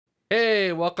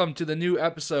Hey, welcome to the new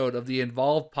episode of the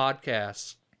Envovled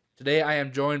podcast. Today I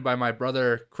am joined by my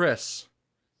brother Chris.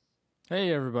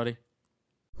 Hey, everybody.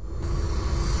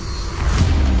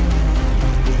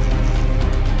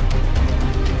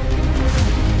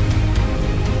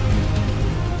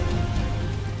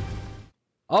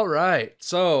 All right,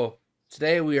 so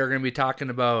today we are going to be talking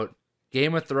about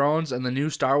Game of Thrones and the new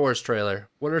Star Wars trailer.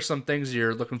 What are some things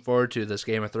you're looking forward to this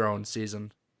Game of Thrones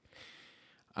season?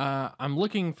 I'm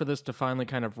looking for this to finally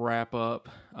kind of wrap up.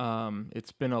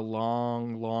 It's been a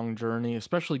long journey,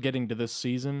 especially getting to this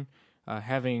season.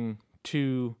 Having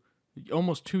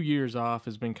almost 2 years off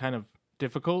has been kind of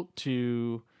difficult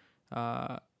to,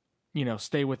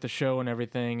 stay with the show and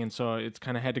everything. And so it's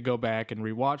kind of had to go back and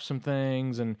rewatch some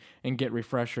things and get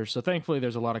refreshers. So thankfully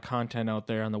there's a lot of content out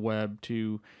there on the web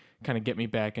to kind of get me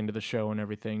back into the show and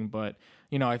everything. But,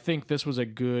 I think this was a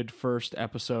good first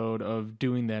episode of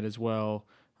doing that as well.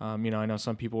 I know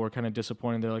some people were kind of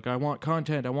disappointed. They're like, I want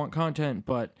content.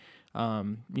 But,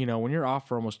 when you're off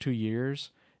for almost 2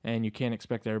 years and you can't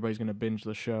expect that everybody's going to binge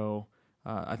the show,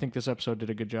 I think this episode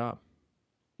did a good job.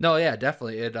 No, yeah,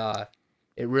 definitely.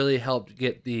 It really helped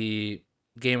get the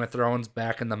Game of Thrones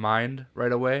back in the mind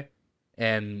right away.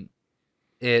 And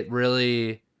it's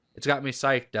got me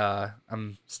psyched.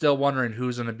 I'm still wondering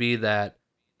who's going to be that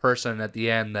person at the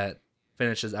end that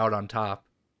finishes out on top.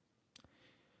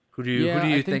 Who do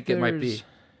you think it might be?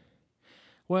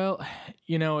 Well,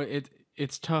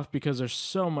 it's tough because there's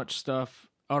so much stuff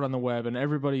out on the web and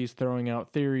everybody's throwing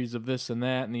out theories of this and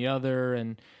that and the other.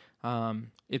 And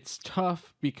it's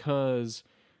tough because,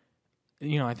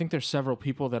 I think there's several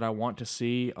people that I want to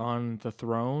see on the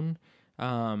throne,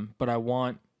 but I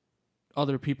want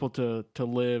other people to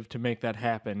live to make that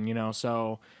happen,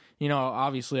 So,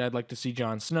 obviously I'd like to see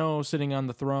Jon Snow sitting on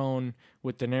the throne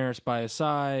with Daenerys by his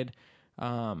side.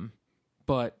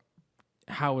 But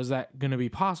how is that going to be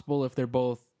possible if they're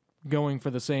both going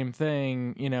for the same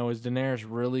thing? Is Daenerys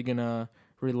really going to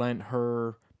relent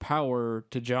her power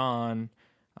to Jon?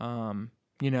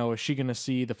 Is she going to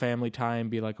see the family tie and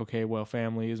be like, okay, well,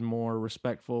 family is more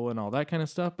respectful and all that kind of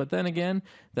stuff. But then again,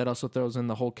 that also throws in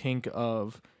the whole kink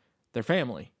of their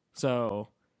family. So,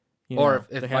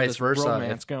 if vice versa,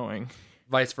 romance going.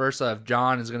 Vice versa, if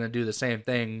Jon is going to do the same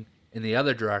thing in the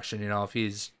other direction, if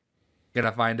he's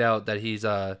gonna find out that he's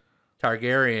a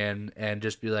Targaryen and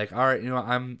just be like, all right,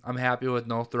 I'm happy with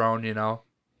no throne,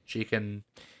 she can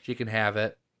have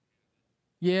it.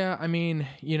 Yeah, I mean,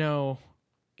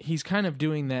 he's kind of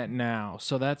doing that now,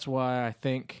 so that's why I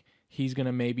think he's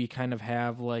gonna maybe kind of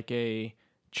have like a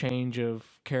change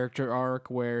of character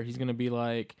arc where he's gonna be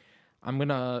like, I'm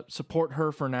gonna support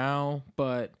her for now,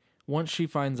 but once she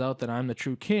finds out that I'm the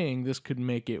true king, this could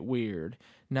make it weird.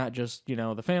 Not just,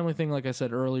 the family thing, like I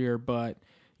said earlier, but,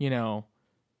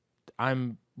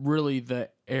 I'm really the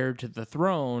heir to the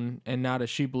throne and not as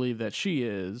she believed that she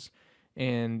is.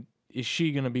 And is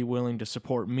she going to be willing to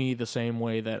support me the same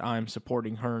way that I'm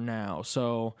supporting her now?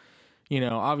 So,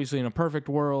 obviously in a perfect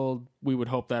world, we would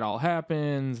hope that all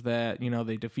happens, that,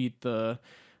 they defeat the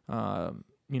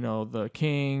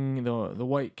king, the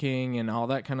White King and all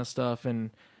that kind of stuff.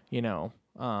 And,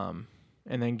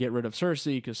 and then get rid of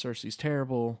Cersei because Cersei's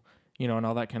terrible, and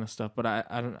all that kind of stuff. But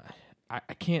I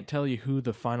can't tell you who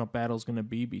the final battle's going to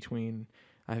be between.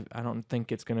 I don't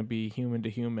think it's going to be human to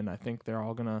human. I think they're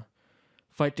all going to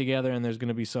fight together, and there's going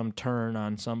to be some turn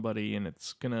on somebody, and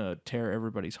it's going to tear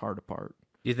everybody's heart apart.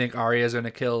 You think Arya's going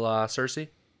to kill Cersei?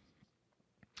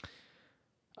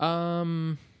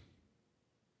 I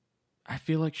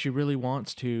feel like she really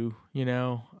wants to.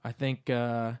 I think.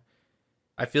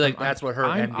 I feel like that's what her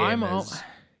endgame is.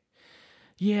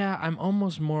 Yeah, I'm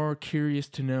almost more curious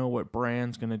to know what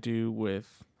Bran's gonna do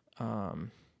with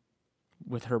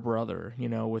her brother.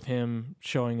 With him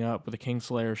showing up, with the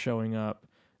Kingslayer showing up.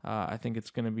 I think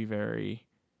it's gonna be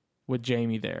with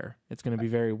Jaime there. It's gonna be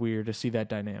very weird to see that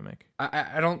dynamic.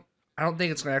 I don't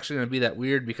think it's actually gonna be that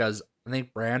weird because I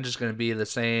think Bran's just gonna be the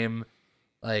same.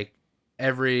 Like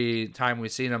every time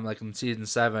we've seen him, like in season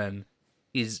 7,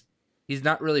 he's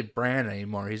not really Bran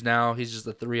anymore. He's just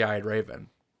a three-eyed raven.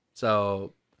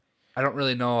 So I don't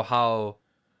really know how,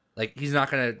 like, he's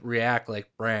not going to react like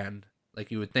Bran,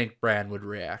 like you would think Bran would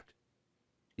react.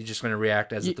 He's just going to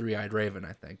react as a three-eyed raven,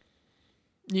 I think.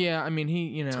 Yeah, I mean,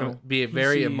 it's going to be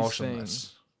very emotionless.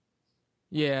 Things.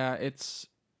 Yeah,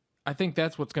 I think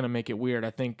that's what's going to make it weird.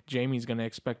 I think Jaime's going to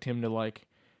expect him to, like,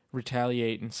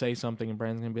 retaliate and say something, and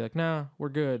Bran's going to be like, nah, we're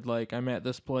good. Like, I'm at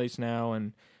this place now,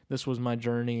 and this was my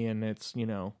journey, and it's,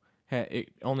 it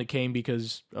only came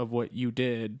because of what you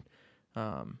did.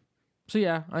 So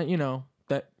yeah,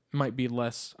 might be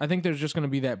less. I think there's just going to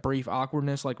be that brief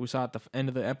awkwardness like we saw at the end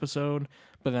of the episode,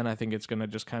 but then I think it's going to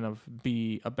just kind of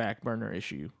be a back burner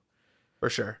issue. For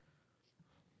sure.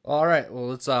 All right, well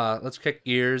let's kick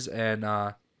gears and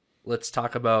let's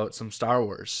talk about some Star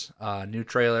Wars. New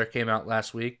trailer came out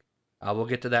last week. We'll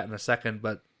get to that in a second,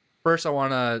 but first I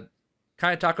want to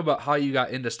kind of talk about how you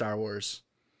got into Star Wars.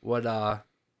 What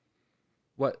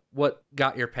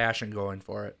got your passion going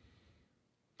for it?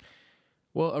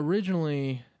 Well,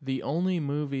 originally, the only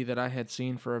movie that I had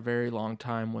seen for a very long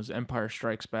time was Empire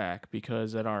Strikes Back,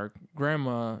 because at our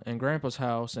grandma and grandpa's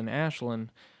house in Ashland,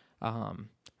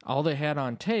 all they had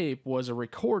on tape was a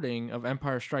recording of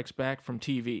Empire Strikes Back from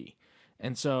TV.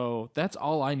 And so that's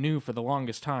all I knew for the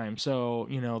longest time. So,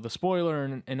 the spoiler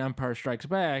in Empire Strikes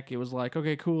Back, it was like,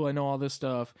 okay, cool, I know all this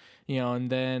stuff, and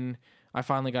then I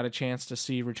finally got a chance to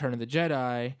see Return of the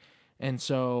Jedi. And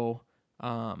so,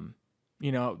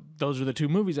 those are the two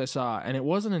movies I saw. And it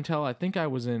wasn't until I think I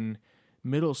was in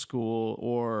middle school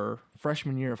or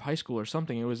freshman year of high school or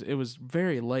something. It was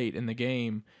very late in the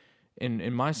game,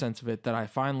 in my sense of it, that I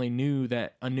finally knew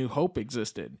that A New Hope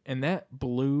existed. And that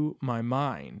blew my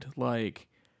mind. Like,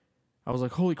 I was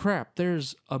like, holy crap,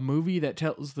 there's a movie that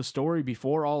tells the story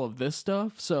before all of this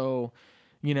stuff. So,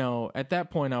 at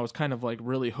that point I was kind of like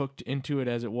really hooked into it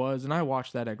as it was. And I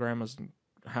watched that at grandma's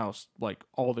house like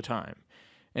all the time.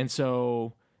 And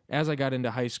so as I got into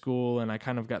high school and I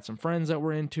kind of got some friends that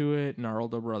were into it, and our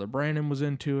older brother Brandon was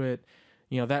into it,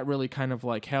 that really kind of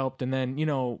like helped. And then,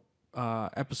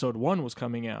 episode 1 was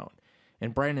coming out,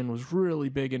 and Brandon was really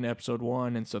big into episode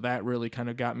 1. And so that really kind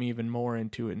of got me even more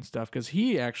into it and stuff, because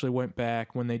he actually went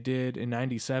back when they did in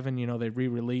 97, they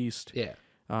re-released the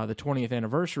 20th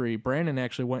anniversary. Brandon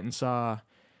actually went and saw,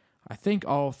 I think,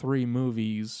 all 3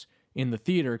 movies in the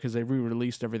theater, because they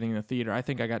re-released everything in the theater. I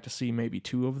think I got to see maybe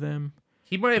 2 of them.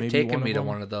 He might have taken me to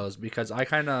one of those, because I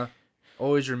kind of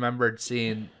always remembered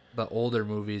seeing the older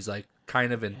movies like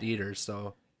kind of in theaters.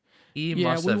 So he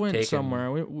must have taken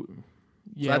somewhere. So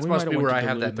that must be where I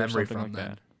have that memory from like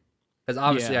then. Because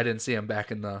obviously I didn't see him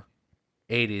back in the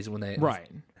 80s when they...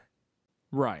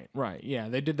 Right. Yeah,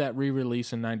 they did that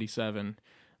re-release in 97.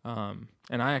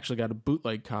 And I actually got a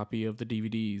bootleg copy of the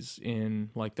DVDs in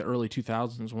like the early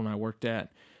 2000s when I worked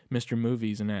at Mr.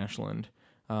 Movies in Ashland.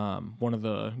 One of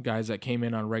the guys that came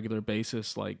in on a regular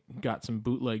basis like got some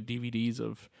bootleg DVDs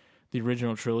of the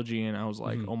original trilogy, and I was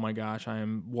like, oh my gosh, I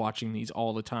am watching these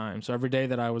all the time. So every day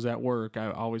that I was at work,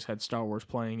 I always had Star Wars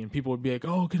playing, and people would be like,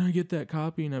 oh, can I get that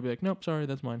copy? And I'd be like, nope, sorry,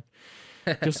 that's mine.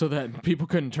 Just so that people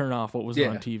couldn't turn off what was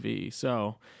on TV.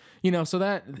 So... so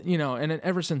that, and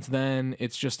ever since then,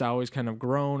 it's just always kind of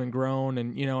grown.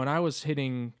 And, and I was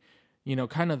hitting,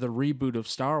 kind of the reboot of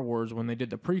Star Wars when they did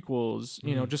the prequels,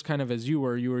 just kind of as you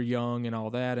were young and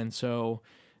all that. And so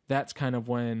that's kind of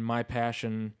when my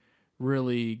passion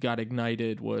really got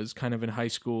ignited, was kind of in high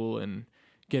school and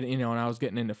and I was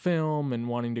getting into film and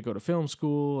wanting to go to film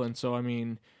school. And so, I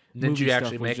mean, did you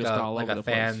actually make a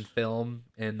fan film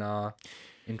in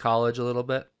college a little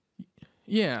bit?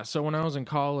 Yeah, so when I was in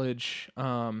college,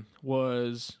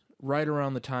 was right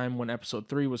around the time when episode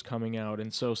 3 was coming out,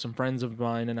 and so some friends of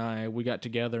mine and we got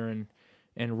together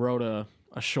and wrote a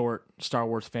short Star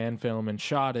Wars fan film and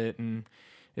shot it, and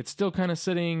it's still kind of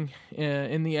sitting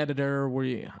in the editor,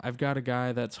 where I've got a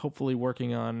guy that's hopefully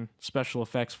working on special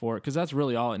effects for it, because that's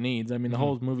really all it needs. I mean, the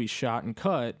whole movie's shot and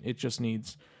cut, it just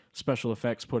needs special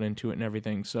effects put into it and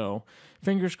everything. So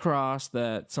fingers crossed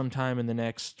that sometime in the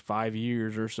next 5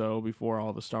 years or so, before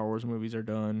all the Star Wars movies are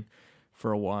done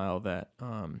for a while, that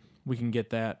we can get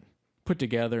that put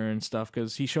together and stuff,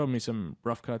 because he showed me some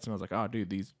rough cuts and I was like, oh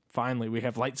dude, finally we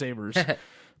have lightsabers.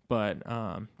 But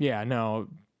no,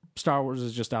 Star Wars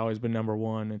has just always been number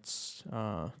one. It's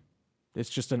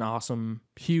just an awesome,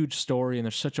 huge story, and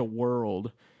there's such a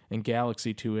world and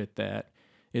galaxy to it that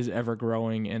is ever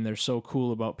growing, and they're so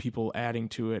cool about people adding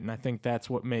to it. And I think that's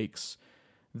what makes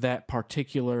that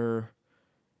particular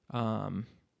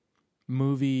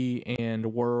movie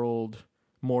and world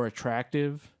more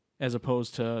attractive, as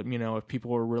opposed to, if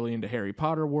people are really into Harry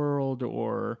Potter world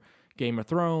or Game of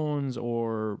Thrones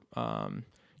or,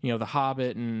 The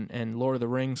Hobbit and Lord of the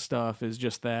Rings stuff, is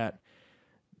just that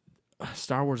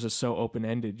Star Wars is so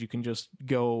open-ended. You can just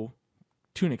go,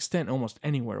 to an extent, almost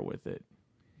anywhere with it.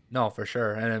 No, for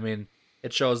sure. And I mean,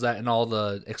 it shows that in all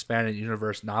the expanded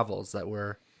universe novels that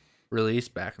were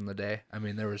released back in the day. I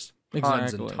mean, there was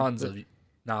tons and tons of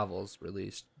novels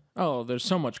released. Oh, there's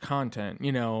so much content,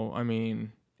 I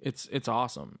mean, it's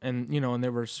awesome. And, and they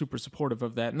were super supportive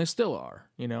of that, and they still are.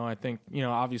 I think,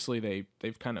 obviously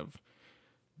they've kind of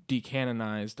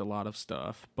decanonized a lot of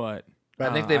stuff, but I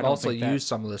think they've also used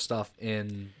some of the stuff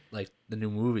in like the new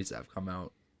movies that have come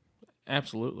out.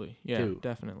 Absolutely. Yeah, too.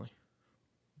 definitely.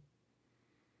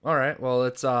 All right, well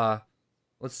let's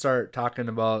start talking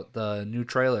about the new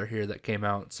trailer here that came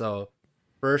out. So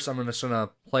first, I'm just gonna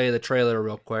play the trailer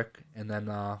real quick, and then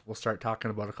we'll start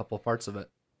talking about a couple of parts of it.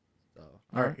 So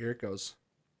all right, here it goes.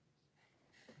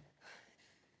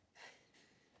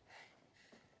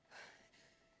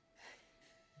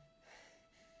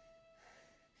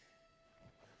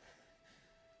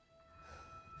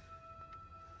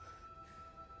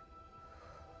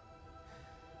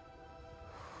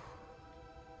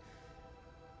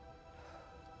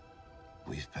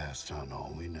 We've passed on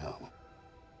all we know.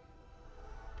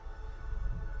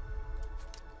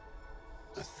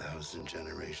 1,000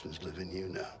 generations live in you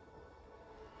now.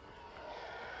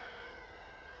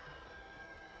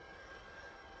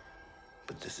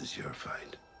 But this is your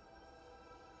fight.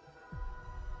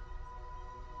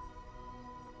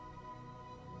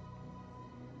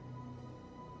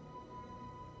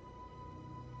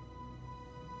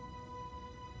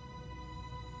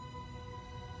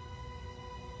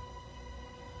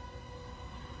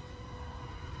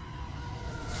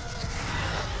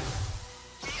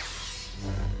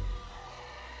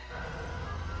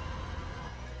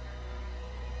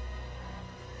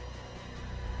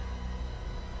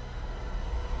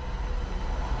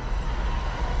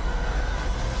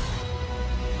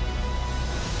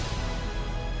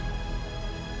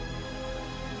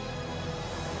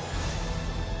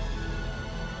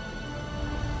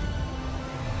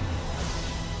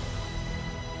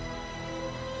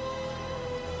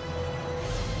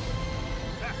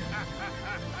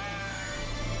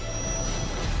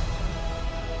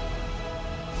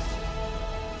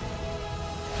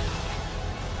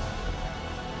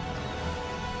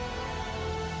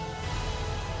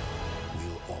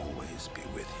 We'll always be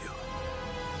with you.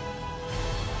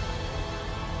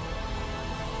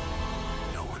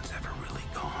 No one's ever really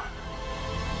gone.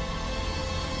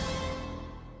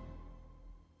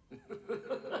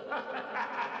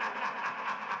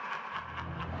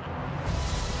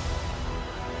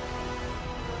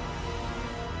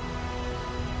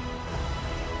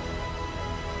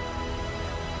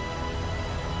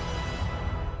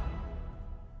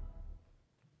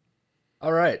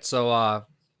 All right, so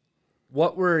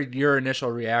what were your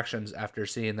initial reactions after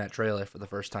seeing that trailer for the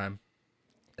first time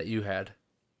that you had?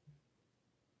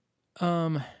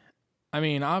 I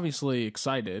mean, obviously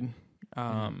excited.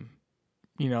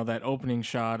 You know, that opening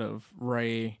shot of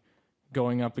Rey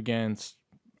going up against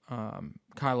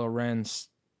Kylo Ren's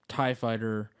TIE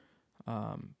fighter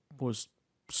was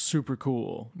super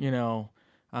cool. You know,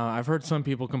 I've heard some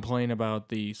people complain about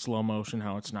the slow motion,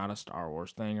 how it's not a Star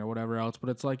Wars thing or whatever else, but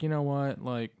it's like, you know what?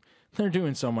 Like, they're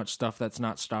doing so much stuff that's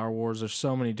not Star Wars. There's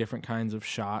so many different kinds of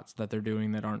shots that they're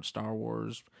doing that aren't Star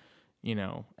Wars, you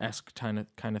know, esque kind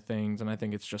of things. And I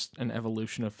think it's just an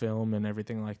evolution of film and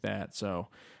everything like that. So,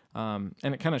 and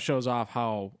it kind of shows off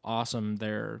how awesome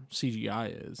their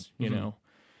CGI is, you know.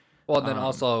 Well, and then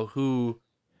also who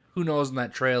knows in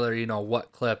that trailer, you know,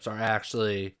 what clips are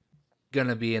actually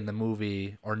gonna be in the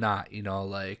movie or not, you know,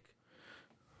 like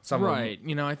some right.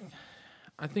 You know,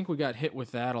 I think we got hit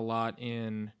with that a lot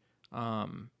in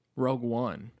Rogue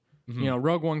One. You know,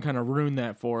 Rogue One kind of ruined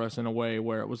that for us in a way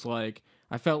where it was like,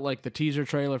 I felt like the teaser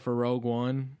trailer for Rogue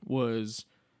One was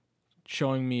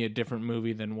showing me a different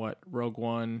movie than what Rogue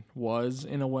One was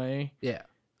in a way. Yeah.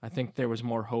 I think there was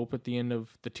more hope at the end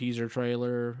of the teaser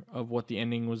trailer of what the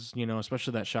ending was, you know,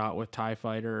 especially that shot with TIE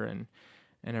Fighter and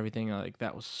everything. Like,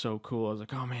 that was so cool. I was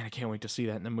like, oh man, I can't wait to see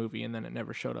that in the movie. And then it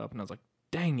never showed up. And I was like,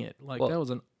 dang it. Like, Well, that was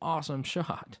an awesome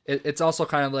shot. It's also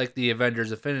kind of like the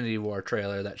Avengers Infinity War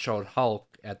trailer that showed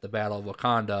Hulk at the Battle of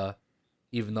Wakanda,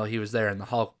 even though he was there in the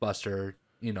Hulkbuster,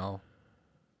 you know,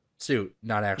 suit,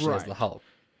 not actually as the Right. Hulk.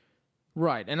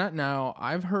 Right. And now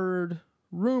I've heard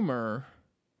rumor,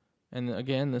 and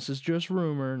again, this is just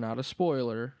rumor, not a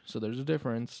spoiler, so there's a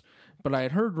difference. But I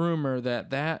had heard rumor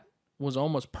that was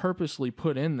almost purposely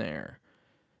put in there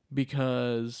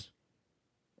because,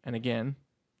 and again,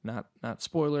 not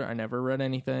spoiler, I never read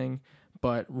anything,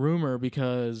 but rumor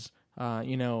because,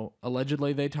 you know,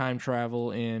 allegedly they time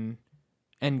travel in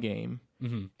Endgame,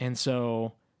 and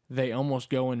so they almost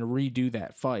go and redo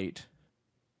that fight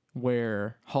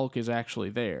where Hulk is actually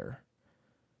there.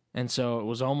 And so it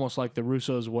was almost like the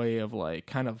Russo's way of like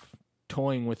kind of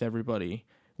toying with everybody,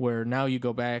 where now you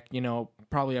go back, you know,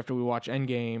 probably after we watch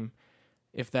Endgame,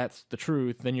 if that's the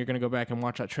truth, then you're going to go back and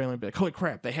watch that trailer and be like, holy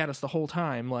crap, they had us the whole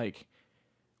time. Like,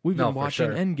 we've been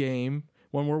watching sure. Endgame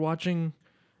when we're watching,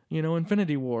 you know,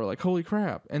 Infinity War. Like, holy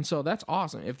crap. And so that's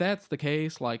awesome. If that's the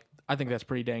case, like, I think that's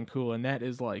pretty dang cool. And that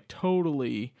is like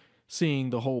totally seeing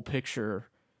the whole picture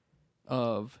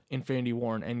of Infinity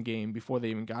War and Endgame before they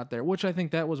even got there, which I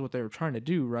think that was what they were trying to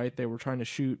do, right? They were trying to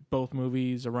shoot both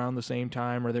movies around the same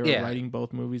time, or they were writing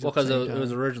both movies at the same time. It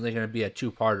was originally going to be a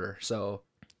two-parter, so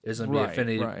it was going to be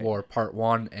Infinity War Part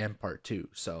 1 and Part 2,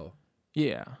 so...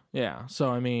 Yeah. So,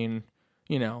 I mean,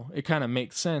 you know, it kind of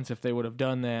makes sense if they would have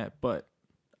done that, but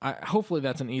hopefully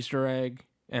that's an Easter egg,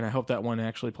 and I hope that one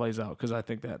actually plays out, because I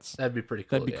think that'd be pretty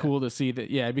cool. That'd be cool to see that.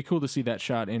 Yeah, it'd be cool to see that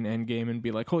shot in Endgame and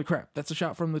be like, holy crap, that's a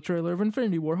shot from the trailer of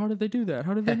Infinity War. How did they do that?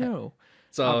 How did they know?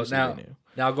 So Obviously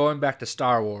now going back to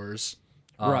Star Wars.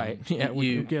 Right. Yeah,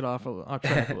 we get off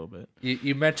track a little bit.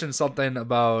 You mentioned something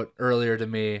about earlier to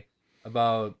me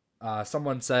about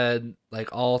someone said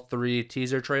like all 3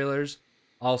 teaser trailers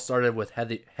all started with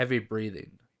heavy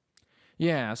breathing.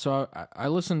 Yeah, so I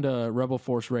listened to Rebel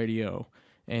Force Radio,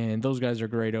 and those guys are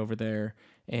great over there,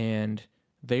 and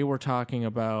they were talking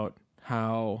about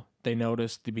how they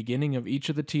noticed the beginning of each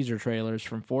of the teaser trailers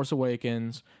from Force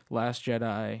Awakens, Last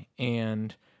Jedi,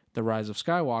 and The Rise of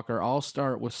Skywalker all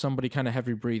start with somebody kind of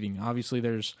heavy breathing. Obviously,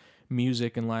 there's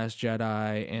music in Last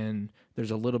Jedi, and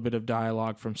there's a little bit of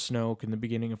dialogue from Snoke in the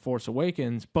beginning of Force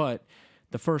Awakens, but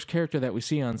the first character that we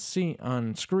see on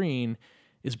screen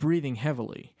is breathing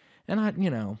heavily. And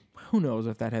who knows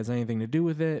if that has anything to do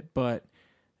with it, but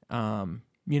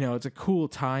it's a cool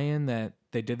tie-in that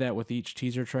they did that with each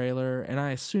teaser trailer, and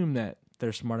I assume that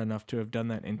they're smart enough to have done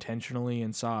that intentionally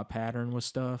and saw a pattern with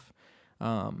stuff.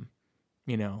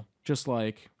 Just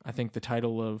like I think the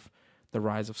title of The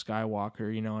Rise of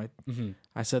Skywalker,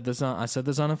 I said this on a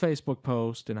Facebook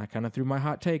post, and I kind of threw my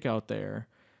hot take out there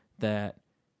that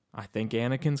I think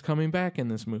Anakin's coming back in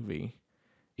this movie.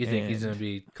 You think he's going to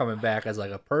be coming back as like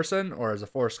a person or as a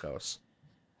Force ghost?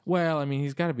 Well, I mean,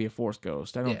 he's got to be a Force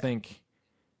ghost. I don't think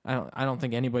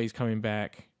anybody's coming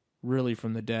back really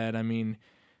from the dead. I mean,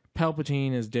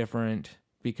 Palpatine is different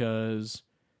because,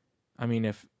 I mean,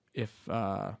 if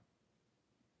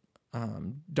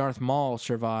Darth Maul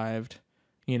survived,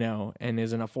 and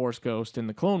isn't a Force ghost in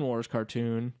the Clone Wars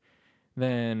cartoon,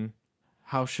 then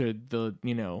how should the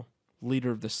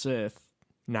leader of the Sith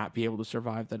not be able to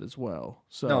survive that as well?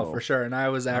 So no, for sure. And I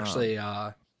was actually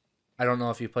I don't know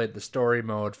if you played the story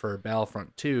mode for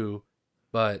Battlefront 2,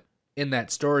 but in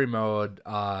that story mode,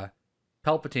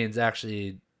 Palpatine's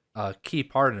actually a key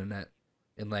part in it,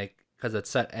 because it's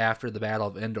set after the Battle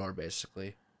of Endor,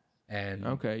 basically. And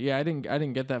okay, yeah, I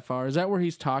didn't get that far. Is that where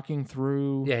he's talking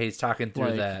through? Yeah, he's talking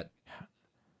through that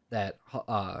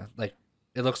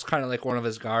it looks kind of like one of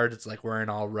his guards. It's like wearing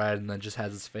all red and then just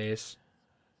has his face.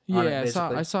 Yeah,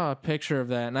 I saw a picture of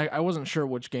that, and I wasn't sure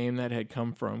which game that had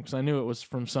come from, because I knew it was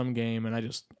from some game, and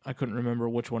I couldn't remember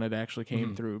which one it actually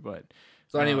came through. But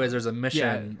so, anyways, there's a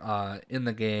mission in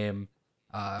the game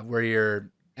where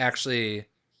you're actually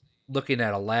looking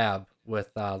at a lab with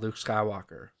Luke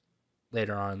Skywalker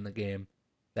later on in the game.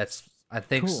 That's I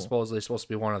think supposedly supposed to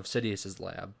be one of Sidious's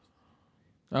lab.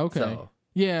 Okay. So,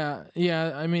 yeah.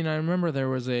 I mean, I remember there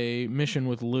was a mission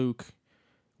with Luke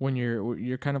when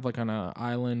you're kind of like on an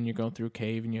island, you're going through a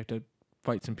cave, and you have to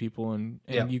fight some people, and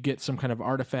you get some kind of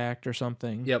artifact or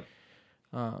something. Yep.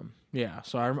 Yeah,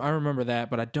 so I remember that,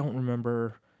 but I don't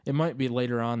remember. It might be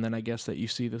later on then, I guess, that you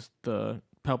see the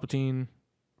Palpatine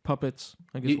puppets.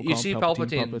 I guess you see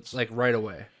Palpatine puppets like right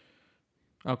away.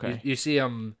 Okay. You see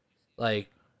him like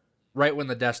right when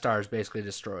the Death Star is basically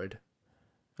destroyed.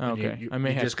 Okay. I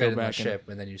may have to go back the ship,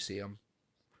 and then you see him.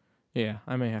 Yeah,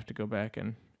 I may have to go back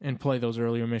and play those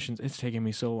earlier missions. It's taking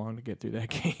me so long to get through that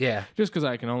game. Yeah. Just because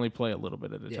I can only play a little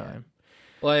bit at a time.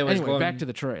 Well, anyway, back to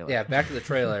the trailer. Yeah, back to the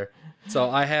trailer. So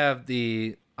I have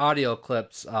the audio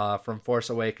clips from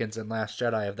Force Awakens and Last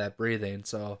Jedi of that breathing.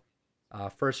 So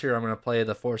first here I'm going to play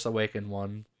the Force Awakens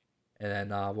one, and then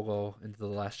we'll go into the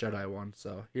Last Jedi one.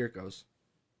 So here it goes.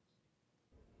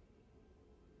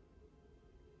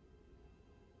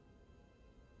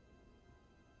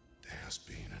 There has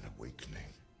been an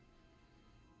awakening.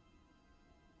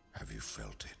 Have you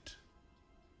felt it?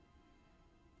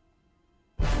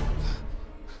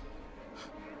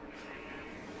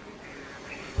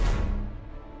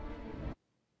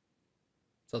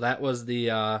 So that was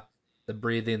the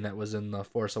breathing that was in the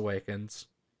Force Awakens,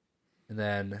 and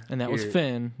that was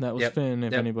Finn. That was Finn.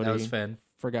 If anybody that was Finn.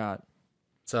 Forgot.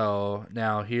 So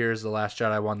now here's the Last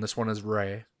Jedi one. This one is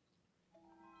Rey.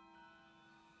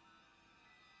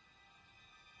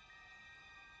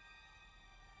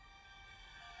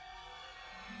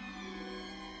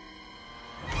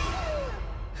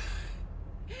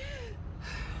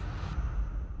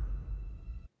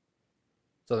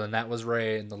 So then that was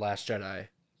Rey in The Last Jedi.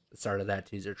 The start of that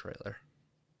teaser trailer.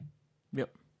 Yep.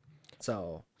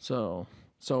 So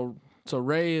So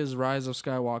Rey is Rise of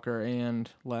Skywalker and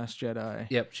Last Jedi.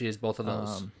 Yep, she is both of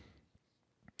those.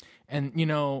 And, you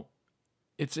know,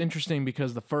 it's interesting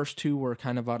because the first two were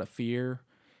kind of out of fear,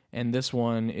 and this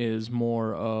one is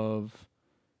more of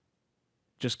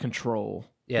just control.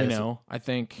 Yeah, you know, I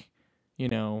think, you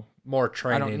know, more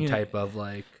training you know, type of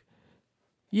like.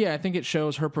 Yeah, I think it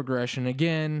shows her progression.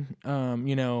 Again,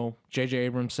 you know, J.J.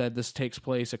 Abrams said this takes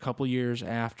place a couple years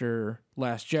after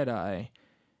Last Jedi.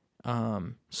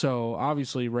 So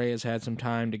obviously Rey has had some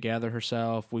time to gather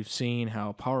herself. We've seen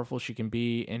how powerful she can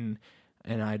be, and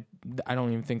I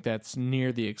don't even think that's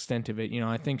near the extent of it. You know,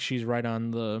 I think she's right on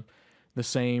the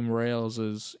same rails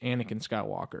as Anakin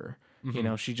Skywalker. Mm-hmm. You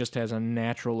know, she just has a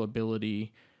natural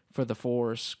ability for the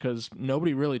Force because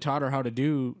nobody really taught her how to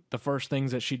do the first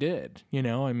things that she did. You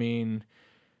know, I mean,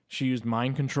 she used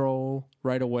mind control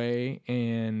right away,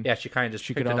 and yeah, she kind of just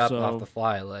she picked could it also, up off the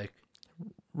fly, like.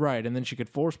 Right, and then she could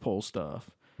force pull stuff.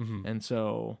 Mm-hmm. And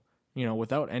so, you know,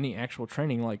 without any actual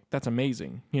training, like, that's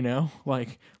amazing, you know?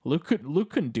 Like, Luke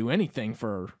couldn't do anything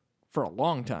for a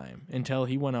long time until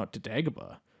he went out to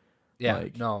Dagobah. Yeah,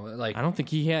 like, no, like I don't think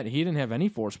he didn't have any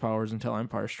force powers until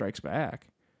Empire Strikes Back.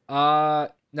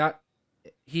 not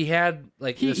he had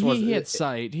like He had it,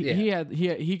 sight. yeah.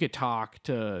 He could talk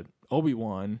to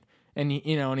Obi-Wan, and he,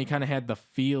 you know, and he kind of had the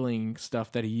feeling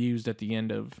stuff that he used at the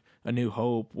end of A New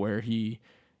Hope where he,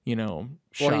 you know,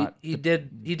 shot. Well, he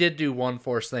did do one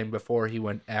Force thing before he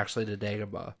went actually to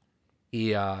Dagobah.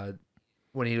 He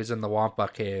when he was in the Wampa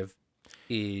cave,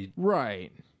 he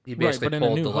basically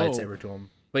pulled the lightsaber to him.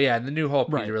 But yeah, in the New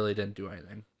Hope, he really didn't do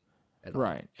anything at all.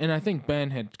 Right, and I think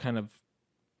Ben had kind of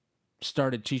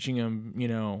started teaching him, you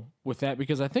know, with that,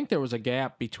 because I think there was a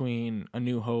gap between A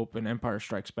New Hope and Empire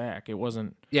Strikes Back. It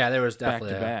wasn't. Yeah, there was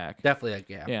definitely definitely a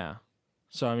gap. Yeah.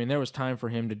 So I mean, there was time for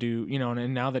him to do, you know,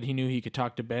 and now that he knew he could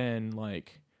talk to Ben,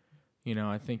 like, you know,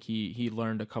 I think he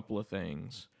learned a couple of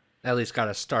things. At least got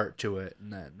a start to it,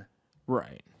 and then.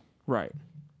 Right.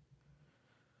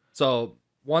 So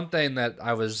one thing that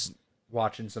I was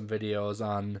watching some videos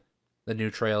on the new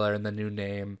trailer and the new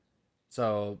name.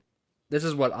 So this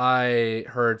is what I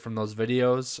heard from those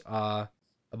videos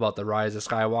about the Rise of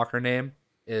Skywalker name,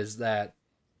 is that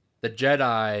the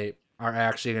Jedi are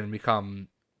actually going to become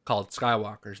called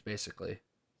Skywalkers, basically.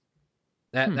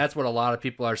 That's what a lot of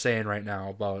people are saying right now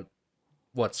about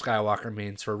what Skywalker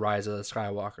means for Rise of the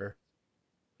Skywalker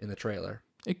in the trailer.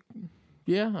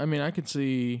 Yeah, I mean, I could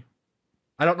see.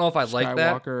 I don't know if I'd like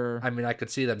that. Skywalker. I mean, I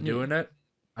could see them doing it.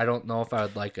 I don't know if I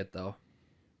would like it, though.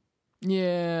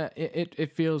 Yeah,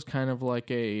 it feels kind of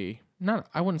like I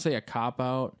wouldn't say a cop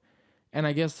out, and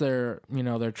I guess they're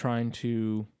trying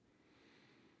to.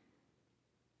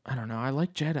 I don't know. I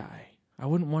like Jedi. I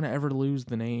wouldn't want to ever lose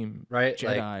the name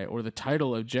Jedi or the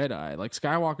title of Jedi. Like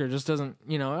Skywalker just doesn't,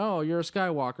 you know, oh, you're a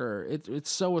Skywalker.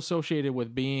 It's so associated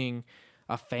with being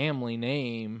a family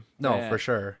name. No, for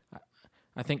sure.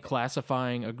 I think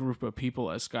classifying a group of people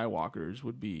as Skywalkers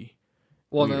would be.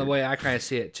 Well, weird. the way I kind of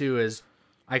see it too is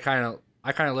I kind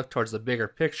of look towards the bigger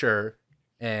picture,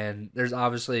 and there's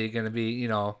obviously going to be, you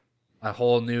know, a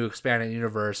whole new expanded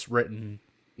universe written,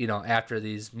 you know, after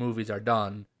these movies are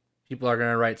done. People are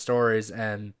going to write stories,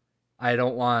 and I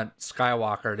don't want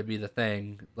Skywalker to be the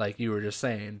thing, like you were just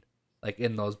saying, like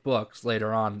in those books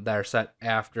later on that are set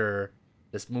after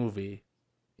this movie,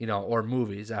 you know, or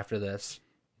movies after this,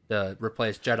 to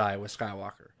replace Jedi with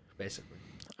Skywalker, basically.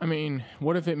 I mean,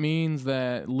 what if it means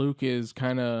that Luke is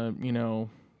kind of, you know,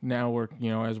 now we're,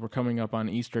 you know, as we're coming up on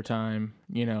Easter time,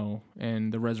 you know,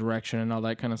 and the resurrection and all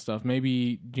that kind of stuff,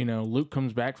 maybe, you know, Luke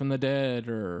comes back from the dead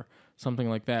or something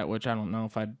like that, which I don't know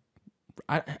if I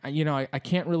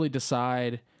can't really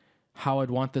decide how I'd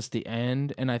want this to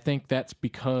end, and I think that's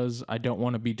because I don't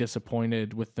want to be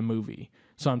disappointed with the movie.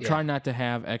 So I'm trying not to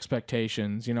have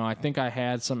expectations. You know, I think I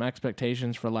had some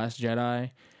expectations for Last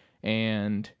Jedi,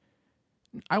 and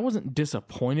I wasn't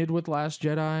disappointed with Last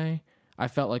Jedi. I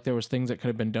felt like there was things that could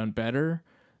have been done better,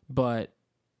 but,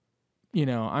 you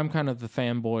know, I'm kind of the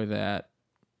fanboy that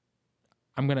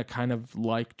I'm going to kind of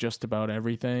like just about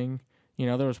everything. You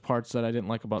know, there was parts that I didn't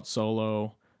like about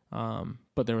Solo,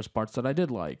 but there was parts that I did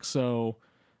like. So,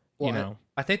 you know.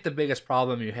 I think the biggest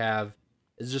problem you have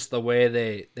is just the way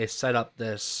they set up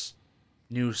this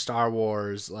new Star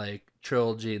Wars, like,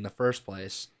 trilogy in the first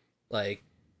place. Like,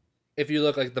 if you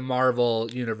look like the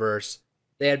Marvel universe,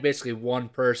 they had basically one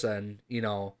person, you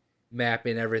know,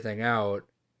 mapping everything out.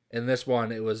 In this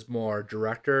one, it was more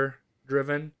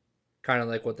director-driven, kind of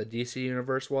like what the DC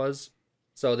universe was.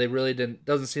 So they really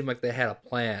doesn't seem like they had a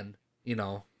plan, you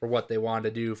know, for what they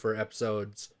wanted to do for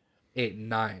episodes 8 and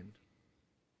 9.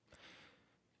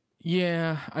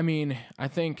 Yeah, I mean, I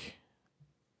think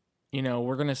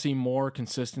we're going to see more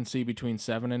consistency between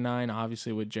 7 and 9,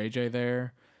 obviously with JJ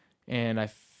there. And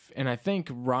I think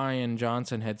Ryan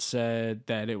Johnson had said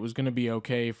that it was going to be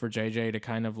okay for JJ to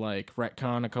kind of like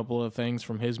retcon a couple of things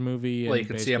from his movie. Well, and you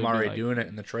can see him basically be already like, doing it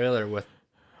in the trailer with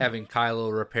having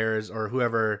Kylo repairs or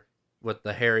whoever with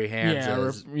the hairy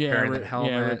hands repairing the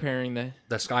helmet, repairing the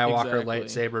Skywalker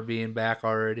exactly. lightsaber being back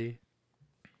already.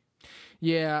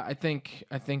 Yeah, I think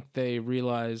they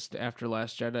realized after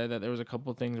Last Jedi that there was a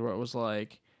couple of things where it was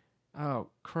like, oh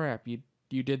crap, you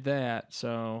did that,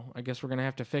 so I guess we're gonna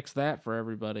have to fix that for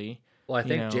everybody. Well, I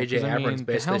think J.J. Abrams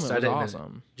basically said it.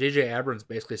 Awesome. J.J. Abrams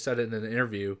basically said it in an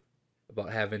interview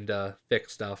about having to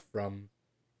fix stuff from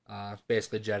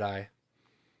basically Jedi.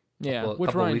 Yeah,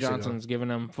 which Ryan Johnson's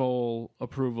given him full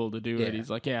approval to do it.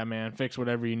 He's like, yeah, man, fix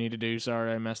whatever you need to do.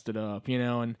 Sorry, I messed it up,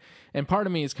 And part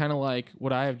of me is kind of like,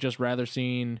 would I have just rather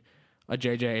seen a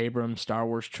J.J. Abrams Star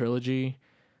Wars trilogy?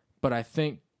 But I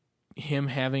think him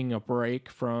having a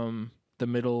break from the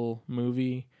middle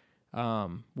movie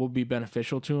will be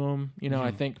beneficial to him. I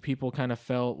think people kind of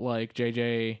felt like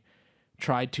J.J.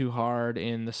 tried too hard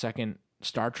in the second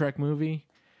Star Trek movie,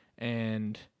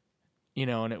 and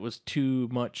and it was too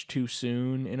much too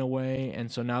soon in a way.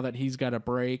 And so now that he's got a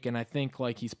break, and I think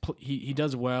like he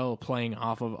does well playing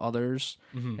off of others.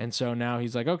 And so now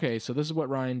he's like, okay, so this is what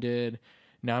Ryan did.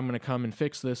 Now I'm going to come and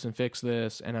fix this,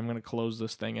 and I'm going to close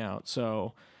this thing out.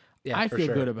 So I feel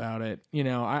good about it.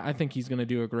 I think he's going to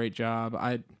do a great job.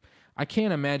 I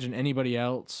can't imagine anybody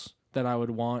else that I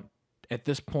would want at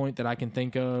this point that I can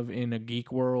think of in a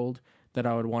geek world that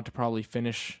I would want to probably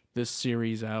finish this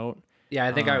series out. Yeah,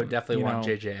 I think I would definitely want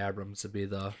J.J. Abrams to be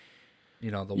the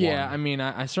one. Yeah, I mean,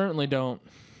 I certainly don't,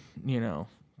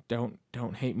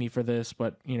 don't hate me for this,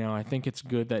 but I think it's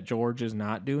good that George is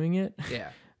not doing it. Yeah.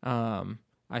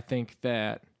 I think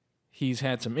that he's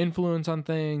had some influence on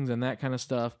things and that kind of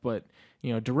stuff, but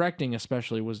directing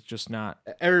especially was just not.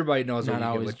 Everybody knows not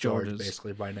what you get with George's. George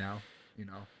basically by now.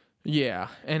 Yeah,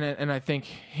 and I think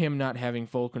him not having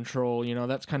full control,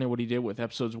 that's kind of what he did with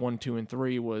episodes 1, 2, and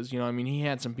 3 was, he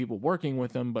had some people working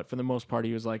with him, but for the most part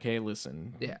he was like, hey,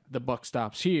 listen, the buck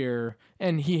stops here,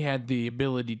 and he had the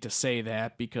ability to say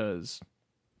that because,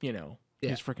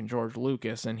 he's freaking George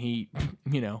Lucas, and he,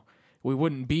 we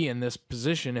wouldn't be in this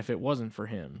position if it wasn't for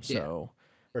him, so.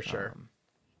 Yeah, for sure.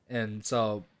 And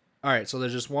so, all right, so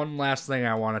there's just one last thing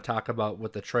I want to talk about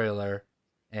with the trailer.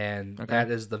 And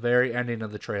that is the very ending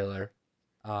of the trailer.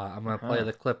 I'm going to play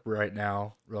the clip right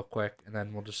now real quick, and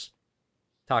then we'll just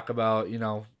talk about,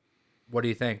 what do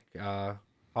you think? How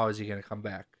is he going to come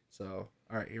back? So,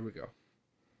 all right, here we go.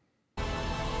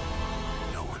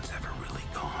 No one's ever really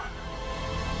gone.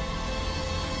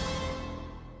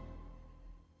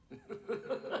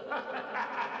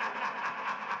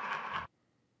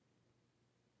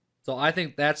 So I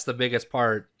think that's the biggest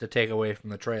part to take away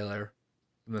from the trailer.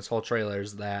 From this whole trailer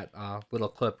is that little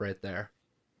clip right there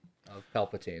of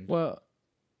Palpatine. Well,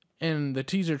 and the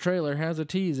teaser trailer has a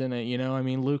tease in it, I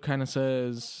mean, Luke kind of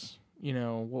says,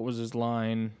 what was his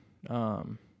line?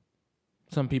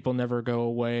 Some people never go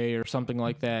away or something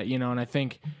like that, and I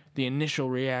think the initial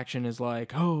reaction is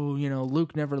like, oh,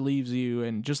 Luke never leaves you,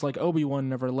 and just like Obi-Wan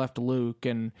never left Luke,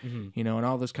 and, and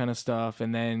all this kind of stuff,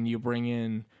 and then you bring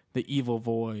in the evil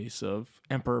voice of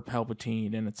Emperor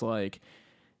Palpatine, and it's like,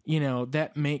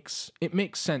 that makes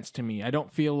sense to me. I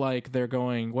don't feel like they're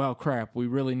going, well, crap, we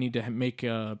really need to make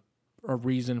a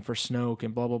reason for Snoke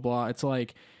and blah, blah, blah. It's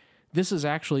like, this is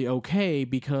actually okay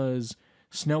because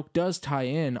Snoke does tie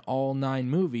in all 9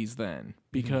 movies then,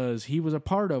 because he was a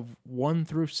part of 1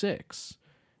 through 6,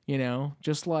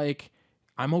 just like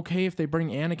I'm okay if they bring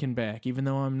Anakin back, even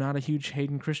though I'm not a huge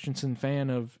Hayden Christensen fan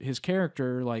of his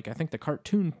character. Like, I think the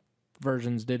cartoon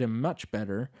versions did him much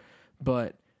better,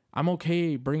 but I'm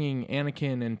okay bringing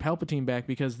Anakin and Palpatine back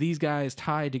because these guys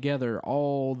tie together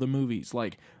all the movies.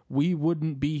 Like, we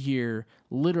wouldn't be here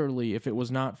literally if it was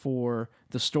not for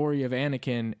the story of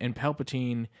Anakin and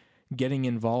Palpatine getting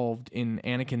involved in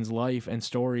Anakin's life and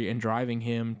story and driving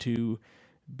him to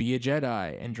be a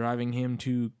Jedi and driving him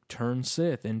to turn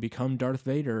Sith and become Darth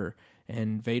Vader,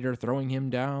 and Vader throwing him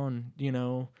down,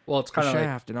 well, it's kind of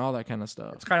shaft and all that kind of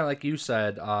stuff. It's kind of like you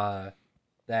said,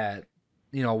 that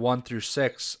 1 through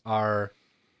 6 are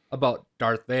about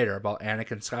Darth Vader, about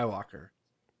Anakin Skywalker.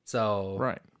 So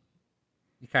right,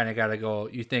 you kind of got to go.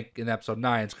 You think in episode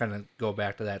 9 it's kind of go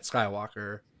back to that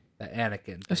Skywalker, that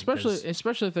Anakin thing,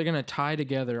 especially if they're gonna tie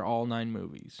together all 9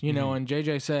 movies, And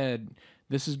JJ said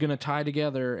this is gonna tie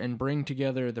together and bring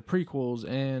together the prequels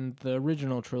and the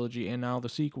original trilogy and now the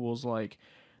sequels. Like,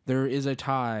 there is a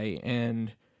tie,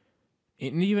 and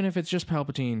even if it's just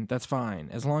Palpatine, that's fine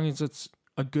as long as it's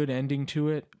a good ending to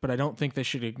it, but I don't think they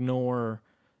should ignore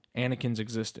Anakin's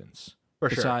existence. For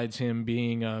sure. Besides him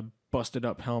being a busted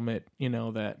up helmet,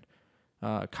 that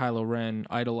Kylo Ren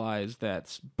idolized,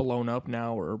 that's blown up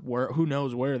now, or who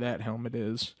knows where that helmet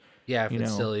is. Yeah, if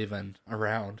it's still even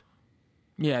around.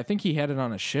 Yeah, I think he had it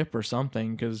on a ship or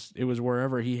something, because it was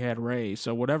wherever he had Rey.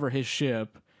 So whatever his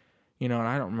ship, and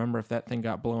I don't remember if that thing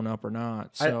got blown up or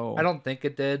not. So I don't think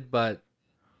it did, but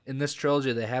in this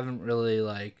trilogy they haven't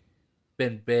really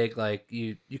been big. Like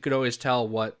you could always tell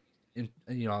what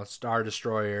Star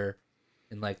Destroyer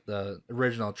in the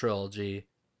original trilogy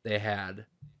they had,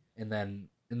 and then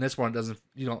in this one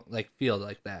you don't feel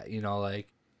like that. You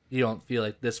don't feel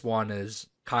like this one is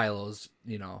Kylo's.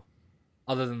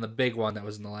 Other than the big one that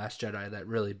was in The Last Jedi, that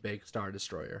really big Star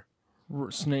Destroyer.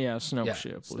 Snoke's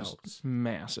ship was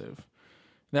massive.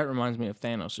 That reminds me of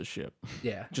Thanos' ship.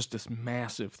 Yeah. Just this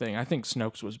massive thing. I think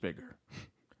Snoke's was bigger.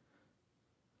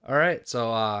 All right,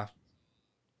 so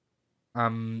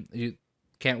you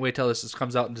can't wait till this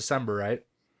comes out in December, right?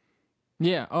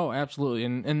 Yeah, oh, absolutely.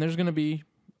 And there's going to be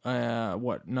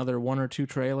another 1 or 2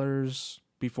 trailers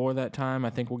before that time. I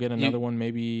think we'll get another one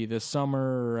maybe this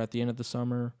summer or at the end of the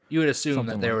summer. You would assume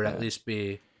that there would that. at least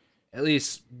be at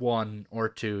least 1 or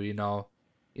 2, You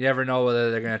never know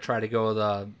whether they're going to try to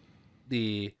go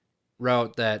the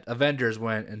route that Avengers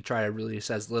went and try to release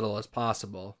as little as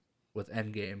possible with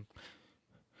Endgame.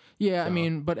 Yeah,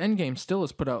 so. But Endgame still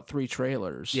has put out 3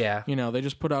 trailers. Yeah. They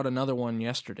just put out another one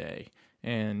yesterday.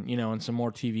 And, and some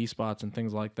more TV spots and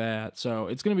things like that. So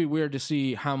it's going to be weird to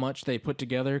see how much they put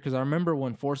together. Because I remember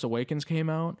when Force Awakens came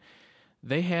out,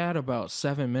 they had about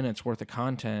 7 minutes worth of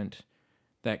content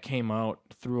that came out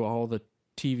through all the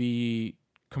TV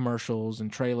commercials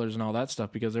and trailers and all that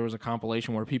stuff. Because there was a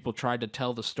compilation where people tried to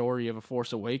tell the story of A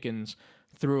Force Awakens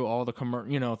through all the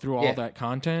through all that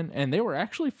content. And they were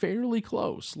actually fairly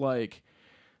close.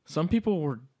 Some people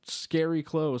were scary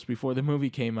close before the movie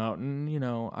came out, and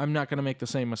I'm not going to make the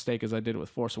same mistake as I did with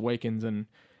Force Awakens and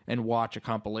watch a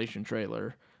compilation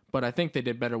trailer, but I think they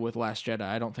did better with Last Jedi.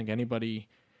 I don't think anybody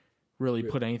really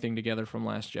put anything together from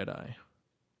Last Jedi.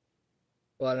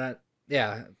 Well,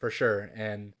 yeah, for sure.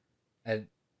 And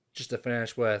just to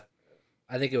finish with,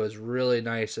 I think it was really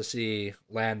nice to see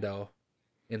Lando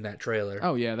in that trailer.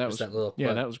 Oh yeah, that little clip.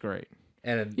 Yeah, that was great.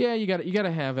 And yeah, you got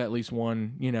to have at least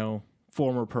one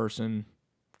former person,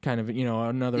 kind of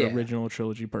another original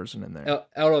trilogy person in there.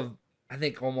 Out of I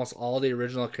think almost all the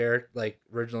original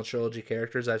original trilogy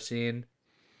characters I've seen,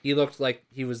 he looked like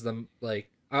he was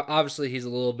obviously he's a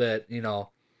little bit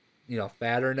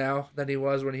fatter now than he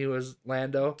was when he was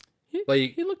Lando. He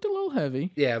looked a little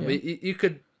heavy. Yeah, but you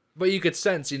could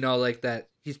sense that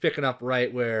he's picking up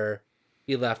right where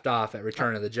he left off at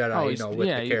Return of the Jedi, with the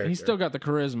character. He's still got the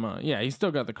charisma. Yeah, he's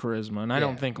still got the charisma, and I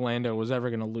don't think Lando was ever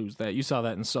going to lose that. You saw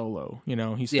that in Solo.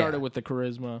 He started with the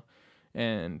charisma,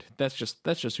 and that's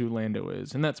just who Lando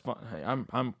is, and that's fine.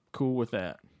 I'm cool with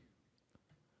that.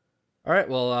 All right,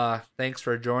 well, thanks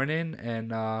for joining, and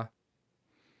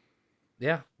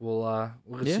we'll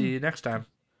see you next time.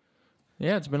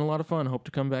 Yeah, it's been a lot of fun. Hope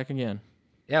to come back again.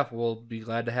 Yeah, we'll be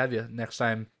glad to have you next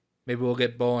time. Maybe we'll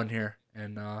get Bo in here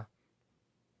and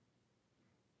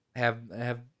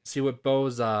see what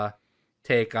Bo's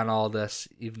take on all this,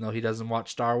 even though he doesn't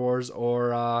watch Star Wars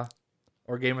or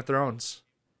Game of Thrones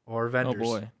or Avengers.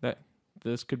 Oh boy,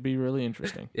 this could be really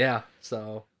interesting. Yeah,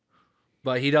 so,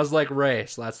 but he does like Rey,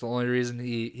 so that's the only reason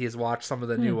he has watched some of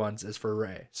the new ones is for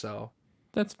Rey. So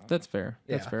that's fair.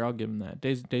 That's fair. I'll give him that.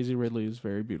 Daisy Ridley is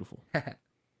very beautiful.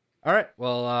 All right.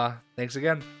 Well, thanks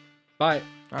again. Bye.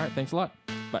 All right. Thanks a lot.